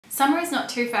Summer is not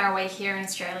too far away here in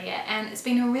Australia, and it's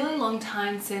been a really long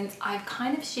time since I've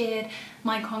kind of shared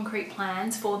my concrete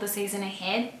plans for the season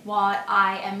ahead, what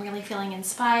I am really feeling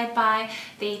inspired by,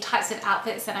 the types of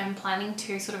outfits that I'm planning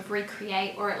to sort of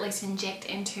recreate or at least inject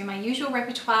into my usual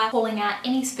repertoire, calling out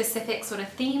any specific sort of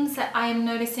themes that I am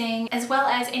noticing, as well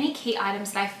as any key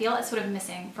items that I feel are sort of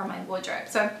missing from my wardrobe.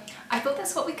 So I thought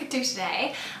that's what we could do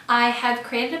today. I have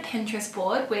created a Pinterest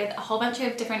board with a whole bunch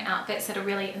of different outfits that are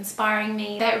really inspiring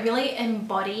me, that really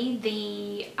embody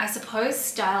the, I suppose,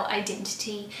 style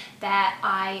identity that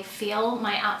I feel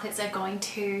my outfits are going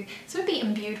to sort of be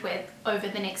imbued with over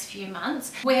the next few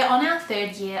months. We're on our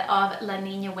third year of La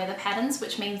Nina weather patterns,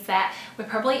 which means that we're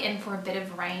probably in for a bit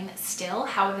of rain still.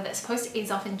 However, that's supposed to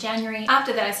ease off in January.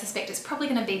 After that, I suspect it's probably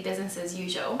going to be business as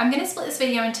usual. I'm going to split this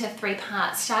video into 3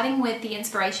 parts, starting with the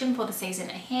inspiration for the season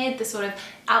ahead, the sort of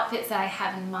outfits that I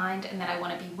have in mind and that I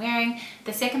want to be wearing.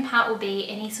 The second part will be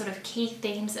any sort of key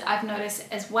themes that I've noticed,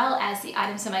 as well as the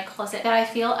items in my closet that I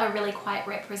feel are really quite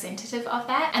representative of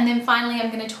that. And then finally,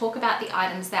 I'm going to talk about the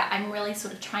items that I'm really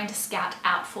sort of trying to scout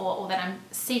out for, or that I'm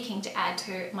seeking to add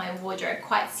to my wardrobe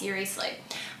quite seriously.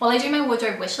 While I do my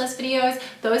wardrobe wish list videos,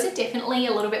 those are definitely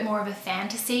a little bit more of a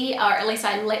fantasy, or at least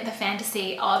I let the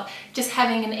fantasy of just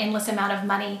having an endless amount of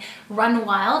money run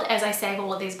wild as I save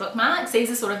all of these bookmarks.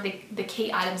 These are sort of the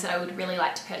key items that I would really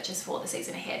like to purchase for the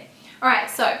season ahead.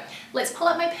 Alright, so let's pull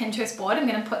up my Pinterest board. I'm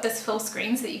going to put this full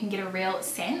screen so that you can get a real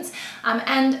sense.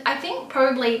 And I think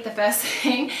probably the first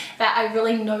thing that I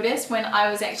really noticed when I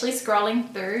was actually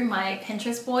scrolling through my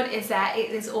Pinterest board is that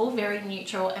it is all very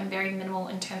neutral and very minimal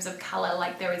in terms of color.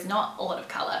 Like, there is not a lot of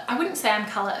color. I wouldn't say I'm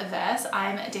color averse.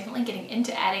 I'm definitely getting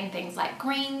into adding things like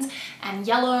greens and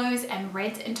yellows and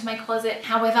reds into my closet.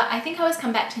 However, I think I always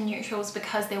come back to neutrals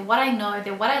because they're what I know,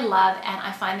 they're what I love, and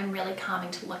I find them really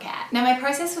calming to look at. Now, my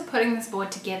process for putting this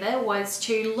board together was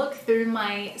to look through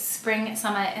my spring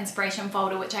summer inspiration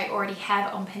folder, which I already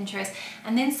have on Pinterest,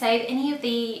 and then save any of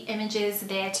the images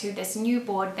there to this new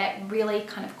board that really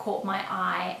kind of caught my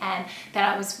eye and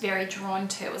that I was very drawn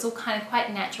to. It was all kind of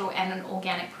quite natural and an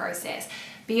organic process.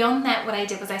 Beyond that, what I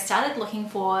did was I started looking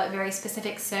for very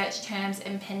specific search terms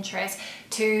in Pinterest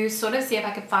to sort of see if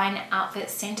I could find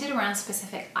outfits centered around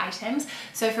specific items.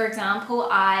 So for example,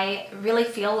 I really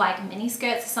feel like mini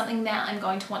skirts are something that I'm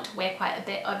going to want to wear quite a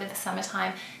bit over the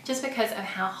summertime, just because of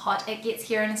how hot it gets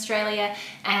here in Australia,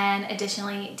 and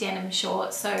additionally denim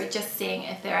shorts. So just seeing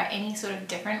if there are any sort of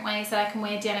different ways that I can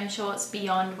wear denim shorts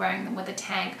beyond wearing them with a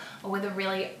tank or with a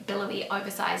really billowy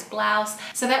oversized blouse.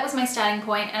 So that was my starting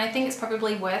point, and I think it's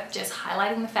probably worth just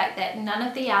highlighting the fact that none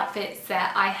of the outfits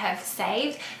that I have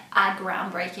saved are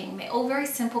groundbreaking. They're all very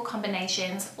simple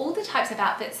combinations, all the types of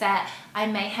outfits that I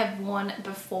may have worn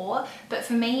before, but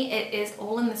for me it is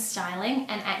all in the styling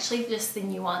and actually just the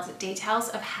nuanced details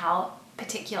of how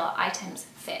particular items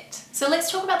fit. So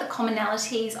let's talk about the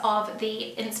commonalities of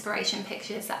the inspiration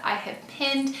pictures that I have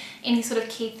pinned, any sort of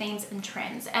key themes and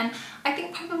trends. And I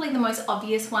think probably the most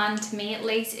obvious one, to me at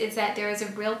least, is that there is a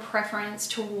real preference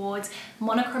towards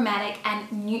monochromatic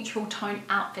and neutral tone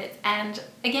outfits. And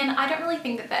again, I don't really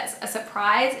think that that's a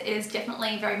surprise. It is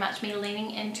definitely very much me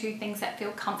leaning into things that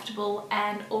feel comfortable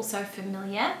and also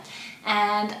familiar.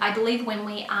 And I believe when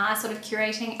we are sort of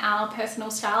curating our personal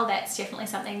style, that's definitely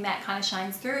something that kind of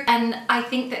shines through. And I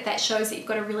think that that shows that you've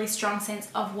got a really strong sense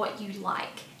of what you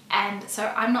like. And so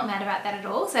I'm not mad about that at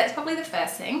all. So that's probably the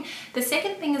first thing. The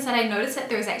second thing is that I noticed that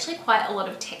there is actually quite a lot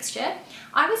of texture.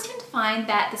 I always tend to find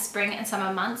that the spring and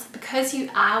summer months, because you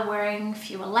are wearing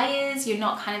fewer layers, you're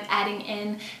not kind of adding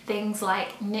in things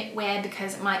like knitwear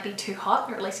because it might be too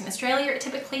hot, or at least in Australia it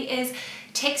typically is.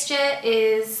 Texture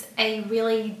is a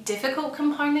really difficult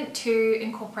component to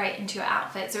incorporate into your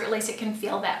outfits, or at least it can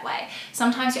feel that way.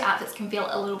 Sometimes your outfits can feel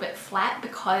a little bit flat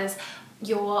because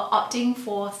you're opting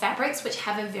for fabrics which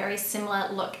have a very similar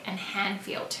look and hand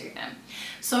feel to them.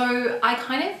 So I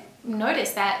kind of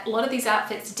noticed that a lot of these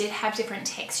outfits did have different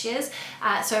textures.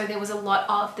 So there was a lot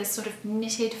of this sort of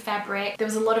knitted fabric. There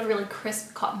was a lot of really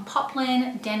crisp cotton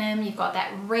poplin, denim. You've got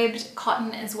that ribbed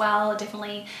cotton as well,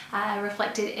 definitely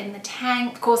reflected in the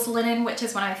tank. Of course, linen, which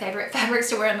is one of my favorite fabrics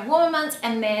to wear in the warmer months,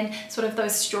 and then sort of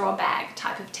those straw bag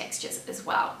type of textures as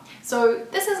well. So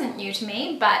this isn't new to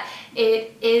me, but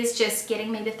it is just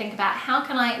getting me to think about how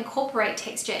can I incorporate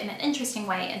texture in an interesting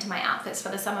way into my outfits for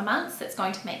the summer months that's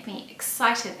going to make me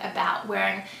excited about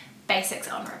wearing basics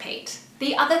on repeat.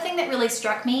 The other thing that really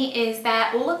struck me is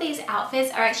that all of these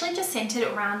outfits are actually just centered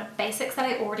around basics that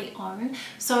I already own.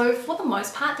 So for the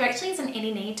most part, there actually isn't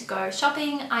any need to go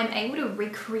shopping. I'm able to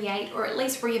recreate or at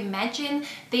least reimagine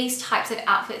these types of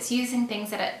outfits using things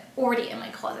that already in my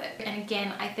closet. And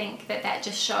again, I think that that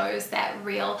just shows that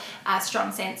real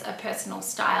strong sense of personal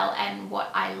style and what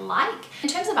I like. In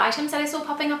terms of items that I saw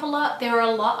popping up a lot, there are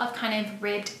a lot of kind of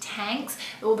ribbed tanks,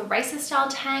 or the racer style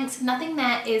tanks, nothing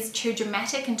that is too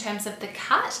dramatic in terms of the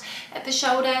cut at the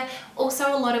shoulder.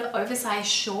 Also a lot of oversized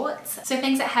shorts, so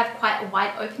things that have quite a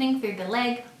wide opening through the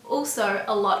leg. Also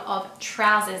a lot of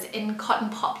trousers in cotton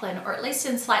poplin, or at least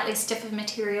in slightly stiffer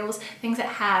materials, things that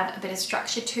have a bit of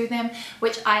structure to them,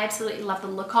 which I absolutely love the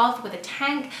look of with a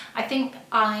tank. I think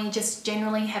I just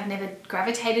generally have never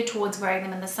gravitated towards wearing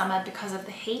them in the summer because of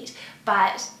the heat,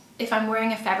 but if I'm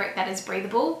wearing a fabric that is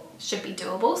breathable, should be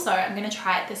doable, so I'm going to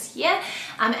try it this year.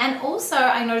 And also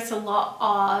I noticed a lot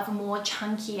of more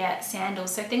chunkier sandals,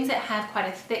 so things that have quite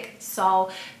a thick sole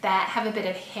that have a bit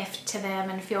of heft to them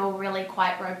and feel really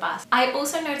quite robust. I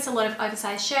also noticed a lot of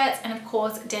oversized shirts, and of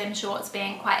course denim shorts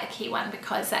being quite a key one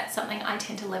because that's something I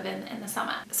tend to live in the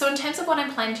summer. So in terms of what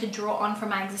I'm planning to draw on from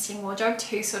my existing wardrobe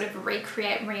to sort of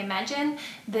recreate, reimagine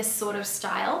this sort of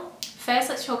style, first,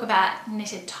 let's talk about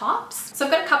knitted tops. So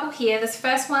I've got a couple here. This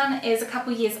first one is a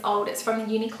couple years old. It's from the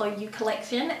Uniqlo U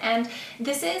collection, and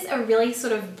this is a really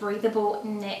sort of breathable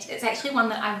knit. It's actually one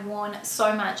that I've worn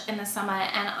so much in the summer,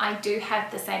 and I do have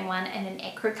the same one in an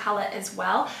ecru color as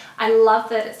well. I love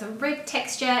that it's a rib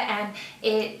texture and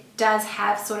it does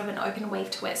have sort of an open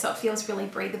weave to it, so it feels really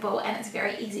breathable and it's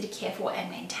very easy to care for and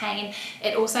maintain.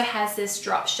 It also has this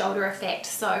drop shoulder effect,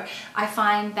 so I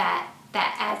find that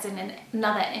adds in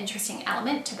another interesting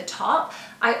element to the top.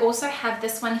 I also have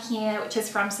this one here, which is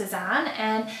from Cezanne,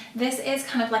 and this is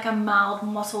kind of like a mild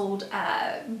mottled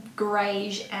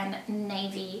greige and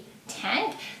navy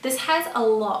tank. This has a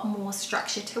lot more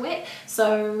structure to it,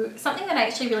 so something that I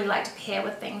actually really like to pair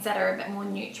with things that are a bit more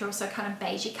neutral, so kind of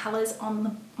beigey colors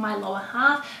on my lower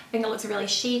half. I think it looks really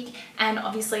chic, and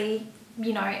obviously,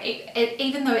 you know,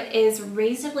 even though it is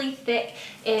reasonably thick,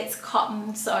 it's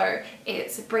cotton, so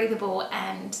it's breathable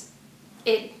and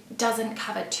it doesn't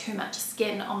cover too much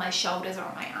skin on my shoulders or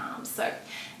on my arms. So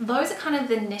those are kind of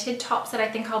the knitted tops that I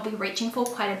think I'll be reaching for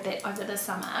quite a bit over the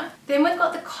summer. Then we've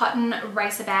got the cotton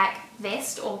racerback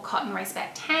vest or cotton racerback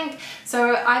tank.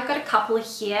 So I've got a couple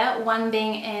here, one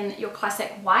being in your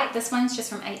classic white. This one's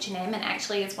just from H&M and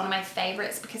actually is one of my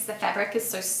favorites because the fabric is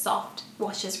so soft,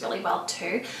 washes really well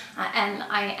too. And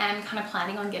I am kind of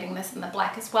planning on getting this in the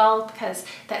black as well because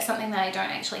that's something that I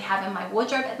don't actually have in my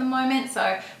wardrobe at the moment.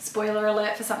 So spoiler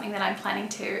alert for something that I'm planning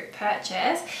to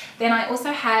purchase. Then I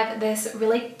also have this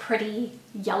really pretty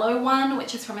yellow one,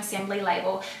 which is from Assembly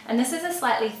Label, and this is a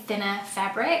slightly thinner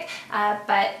fabric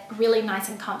but really nice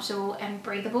and comfortable and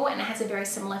breathable, and it has a very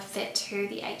similar fit to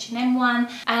the H&M one.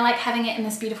 I like having it in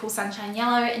this beautiful sunshine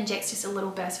yellow. It injects just a little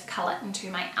burst of color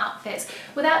into my outfits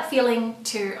without feeling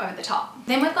too over the top.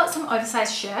 Then we've got some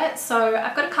oversized shirts. So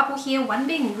I've got a couple here, one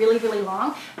being really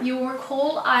long. You'll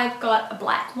recall I've got a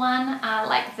black one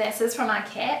like this is from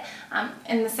Arket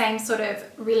in the same sort of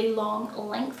really long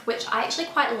length, which I actually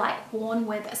quite like worn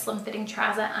with a slim fitting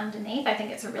trouser underneath. I think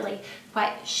it's a really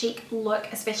quite chic look,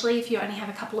 especially if you only have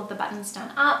a couple of the buttons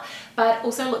done up, but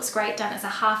also looks great done as a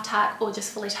half tuck or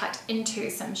just fully tucked into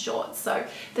some shorts. So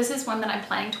this is one that I'm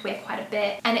planning to wear quite a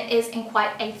bit, and it is in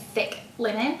quite a thick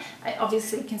linen.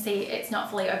 Obviously you can see it's not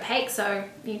fully opaque, so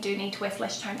you do need to wear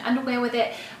flesh toned underwear with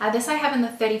it. This I have in the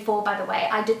 34, by the way.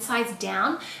 I did size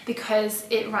down because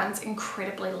it runs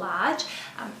incredibly large.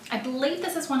 I believe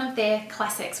this is one of their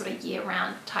classic sort of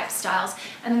year-round type styles.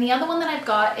 And then the other one that I've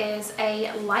got is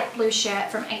a light blue shirt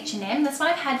from H&M. This one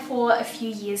I've had for a few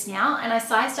years now, and I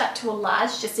sized up to a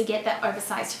large just to get that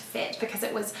oversized fit because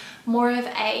it was more of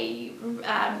a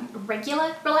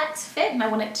regular relaxed fit, and I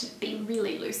want it to be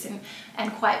really loose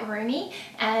and quite roomy.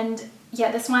 And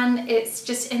yeah, this one, it's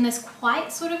just in this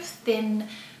quite sort of thin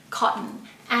cotton,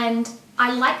 and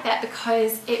I like that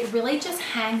because it really just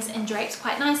hangs and drapes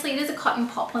quite nicely. It is a cotton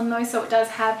poplin though, so it does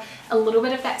have a little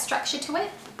bit of that structure to it,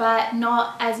 but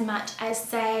not as much as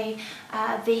say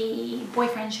the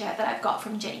boyfriend shirt that I've got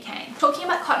from Jenny Kane. Talking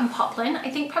about cotton poplin, I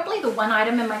think probably the one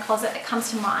item in my closet that comes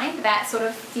to mind that sort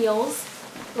of feels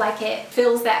like it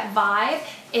fills that vibe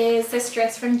is this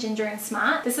dress from Ginger and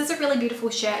Smart. This is a really beautiful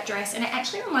shirt dress, and it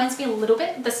actually reminds me a little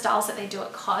bit of the styles that they do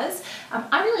at COS.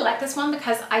 I really like this one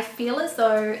because I feel as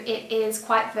though it is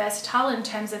quite versatile in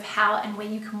terms of how and where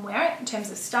you can wear it in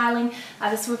terms of styling.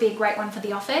 This would be a great one for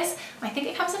the office. I think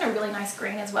it comes in a really nice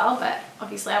green as well, but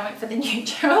obviously I went for the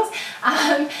neutrals.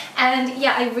 And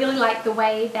yeah, I really like the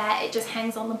way that it just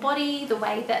hangs on the body, the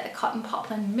way that the cotton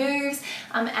poplin moves,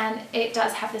 and it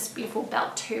does have this beautiful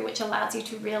belt too, which allows you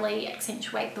to really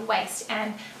accentuate the waist,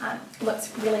 and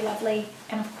looks really lovely.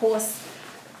 And of course,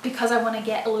 because I want to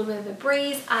get a little bit of a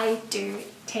breeze, I do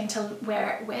tend to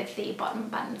wear it with the bottom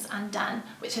buttons undone,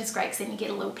 which is great because then you get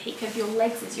a little peek of your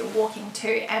legs as you're walking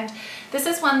too. And this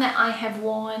is one that I have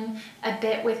worn a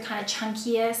bit with kind of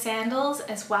chunkier sandals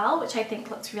as well, which I think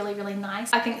looks really, really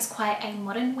nice. I think it's quite a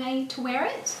modern way to wear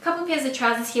it. A couple of pairs of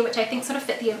trousers here, which I think sort of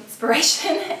fit the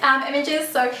inspiration images.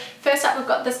 So first up, we've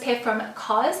got this pair from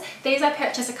COS. These I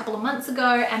purchased a couple of months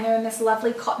ago, and they're in this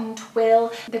lovely cotton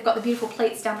twill. They've got the beautiful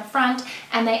pleats down the front,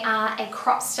 and they are a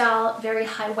crop style, very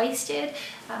high-waisted.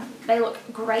 They look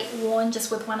great worn just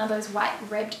with one of those white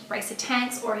ribbed racer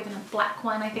tanks, or even a black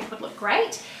one I think would look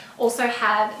great. Also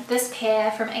have this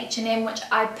pair from H&M, which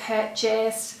I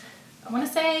purchased, I want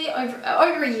to say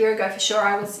over a year ago for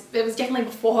sure. It was definitely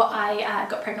before I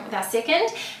got pregnant with our second,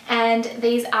 and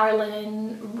these are a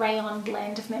linen rayon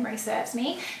blend if memory serves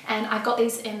me, and I've got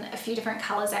these in a few different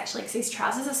colors actually because these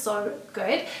trousers are so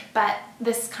good, but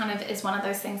this kind of is one of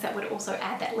those things that would also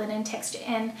add that linen texture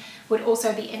in. Would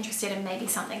also be interested in maybe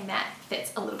something that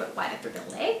fits a little bit wider through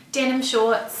the leg. Denim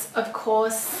shorts, of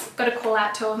course, got to call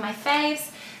out two of my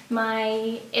faves.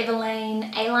 My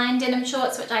Everlane A-line denim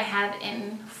shorts, which I have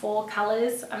in 4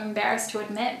 colors, I'm embarrassed to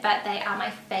admit, but they are my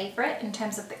favorite in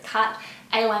terms of the cut.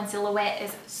 A-line silhouette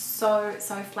is so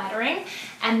flattering.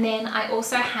 And then I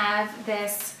also have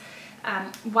this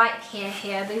white hair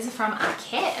here. These are from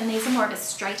Arquette, and these are more of a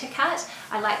straighter cut.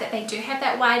 I like that they do have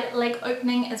that wide leg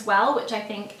opening as well, which I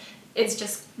think is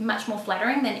just much more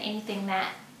flattering than anything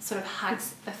that sort of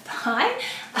hugs the thigh.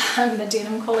 The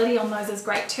denim quality on those is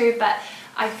great too, but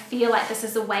I feel like this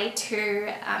is a way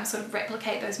to sort of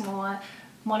replicate those more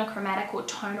monochromatic or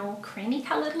tonal creamy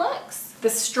colored looks. The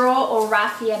straw or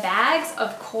raffia bags,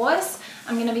 of course.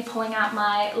 I'm going to be pulling out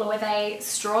my Loewe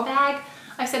straw bag.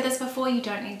 I've said this before, you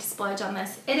don't need to splurge on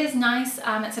this. It is nice,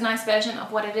 it's a nice version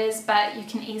of what it is, but you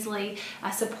can easily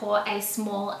support a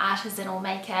small artisanal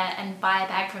maker and buy a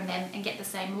bag from them and get the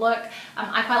same look.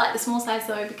 I quite like the small size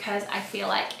though, because I feel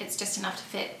like it's just enough to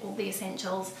fit all the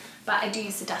essentials, but I do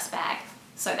use the dust bag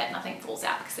so that nothing falls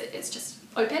out because it is just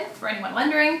open, for anyone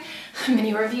wondering.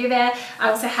 Mini review there. I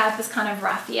also have this kind of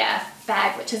raffia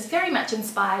bag, which is very much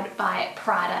inspired by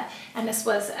Prada, and this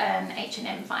was an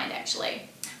H&M find actually.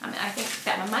 I think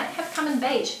that one might have come in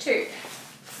beige too.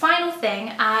 Final thing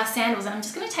are sandals, and I'm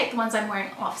just going to take the ones I'm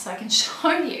wearing off so I can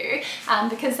show you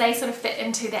because they sort of fit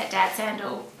into that dad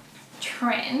sandal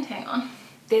trend. Hang on.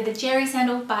 They're the Jerry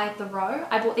sandal by Thoreau.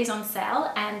 I bought these on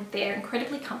sale and they're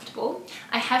incredibly comfortable.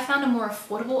 I have found a more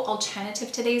affordable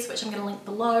alternative to these, which I'm going to link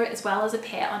below, as well as a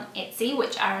pair on Etsy,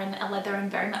 which are in a leather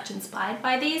and very much inspired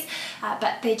by these.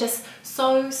 But they're just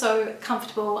so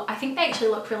comfortable. I think they actually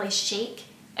look really chic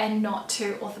and not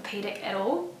too orthopedic at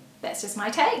all. That's just my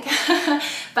take.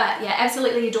 But yeah,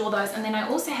 absolutely adore those. And then I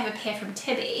also have a pair from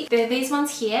Tibi. They're these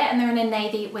ones here, and they're in a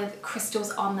navy with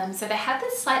crystals on them. So they have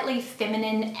this slightly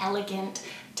feminine, elegant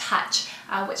touch,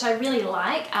 which I really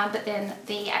like, but then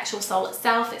the actual sole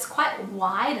itself is quite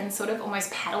wide and sort of almost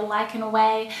paddle-like in a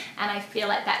way, and I feel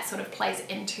like that sort of plays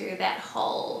into that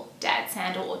whole dad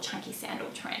sandal or chunky sandal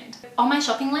trend. On my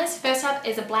shopping list, first up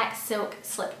is a black silk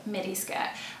slip midi skirt.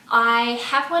 I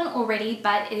have one already,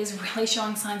 but it is really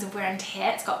showing signs of wear and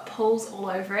tear. It's got pulls all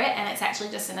over it, and it's actually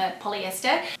just in a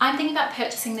polyester. I'm thinking about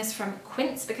purchasing this from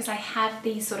Quince because I have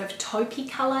the sort of taupey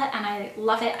color and I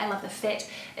love it. I love the fit.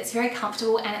 It's very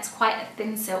comfortable and it's quite a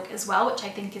thin silk as well, which I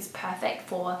think is perfect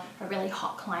for a really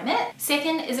hot climate.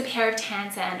 Second is a pair of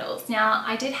tan sandals. Now,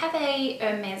 I did have a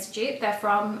Hermes dupe. They're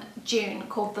from June,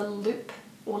 called the Loop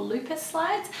or Lupus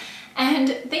slides. And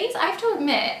these, I have to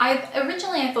admit,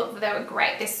 originally I thought that they were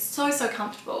great. They're so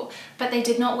comfortable, but they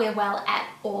did not wear well at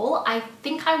all. I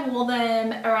think I wore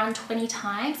them around 20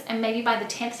 times, and maybe by the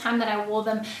 10th time that I wore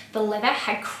them, the leather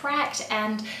had cracked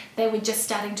and they were just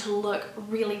starting to look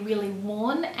really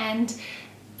worn. And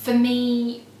for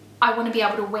me, I want to be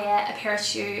able to wear a pair of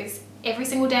shoes every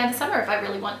single day of the summer if I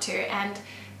really want to, and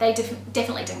they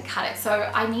definitely didn't cut it, so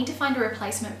I need to find a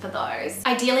replacement for those.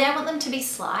 Ideally, I want them to be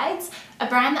slides. A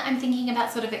brand that I'm thinking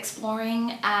about sort of exploring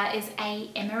is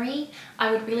Emery. I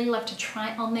would really love to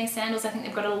try on their sandals. I think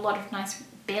they've got a lot of nice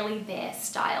barely there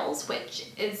styles, which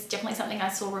is definitely something I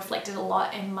saw reflected a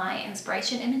lot in my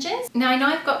inspiration images. Now, I know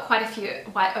I've got quite a few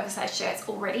white oversized shirts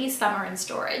already, some are in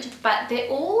storage, but they're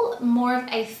all more of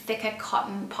a thicker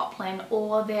cotton poplin,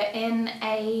 or they're in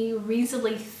a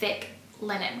reasonably thick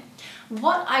linen.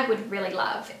 What I would really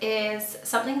love is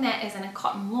something that is in a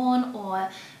cotton lawn, or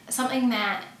something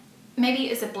that maybe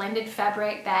is a blended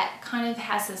fabric that kind of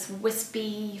has this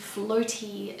wispy,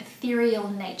 floaty, ethereal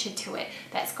nature to it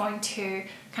that's going to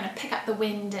kind of pick up the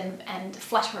wind and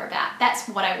flutter about. That's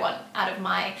what I want out of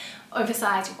my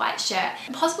oversized white shirt.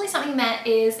 Possibly something that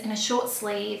is in a short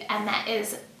sleeve and that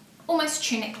is almost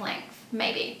tunic length.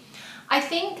 maybe. I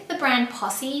think the brand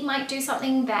Posse might do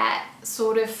something that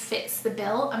sort of fits the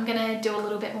bill. I'm gonna do a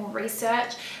little bit more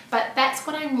research, but that's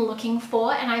what I'm looking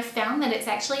for, and I've found that it's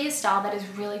actually a style that is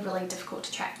really, really difficult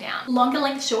to track down. Longer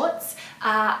length shorts,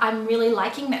 I'm really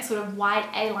liking that sort of wide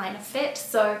A-line fit,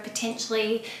 so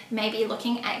potentially maybe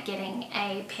looking at getting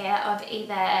a pair of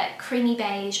either creamy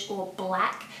beige or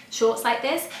black shorts like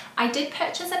this. I did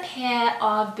purchase a pair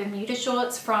of Bermuda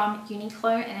shorts from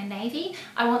Uniqlo in a navy.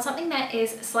 I want something that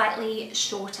is slightly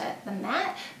shorter than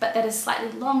that, but that is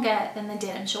slightly longer than the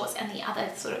denim shorts and the other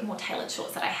sort of more tailored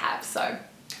shorts that I have. So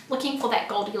looking for that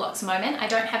Goldilocks moment. I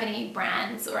don't have any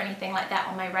brands or anything like that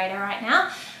on my radar right now.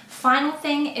 Final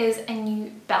thing is a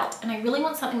new belt, and I really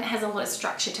want something that has a lot of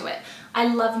structure to it. I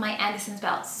love my Anderson's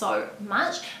belt so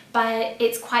much, but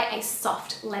it's quite a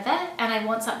soft leather, and I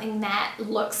want something that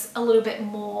looks a little bit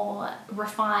more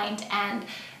refined and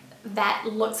that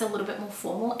looks a little bit more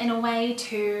formal in a way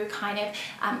to kind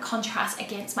of contrast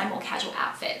against my more casual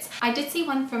outfits. I did see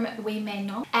one from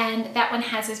WISHLIST, and that one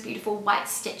has this beautiful white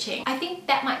stitching. I think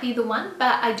that might be the one,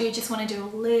 but I do just want to do a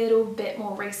little bit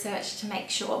more research to make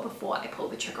sure before I pull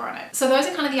the trigger on it. So those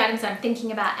are kind of the items that I'm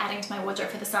thinking about adding to my wardrobe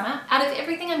for the summer. Out of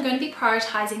everything, I'm going to be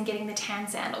prioritizing getting the tan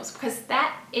sandals because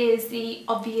that is the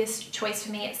obvious choice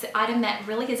for me. It's the item that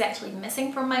really is actually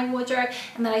missing from my wardrobe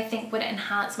and that I think would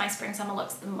enhance my spring summer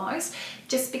looks the most,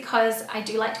 just because I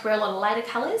do like to wear a lot of lighter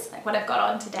colors like what I've got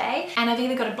on today, and I've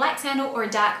either got a black sandal or a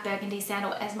dark burgundy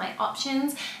sandal as my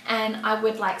options, and I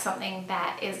would like something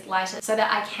that is lighter so that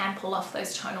I can pull off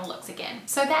those tonal looks again.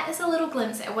 So that is a little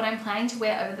glimpse at what I'm planning to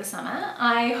wear over the summer.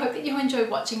 I hope that you enjoyed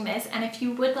watching this, and if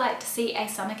you would like to see a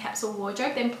summer capsule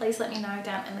wardrobe, then please let me know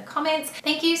down in the comments.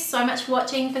 Thank you so much for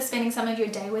watching, for spending some of your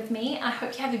day with me. I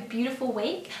hope you have a beautiful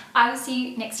week. I will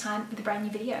see you next time with a brand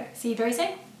new video. See you very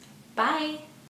soon. Bye.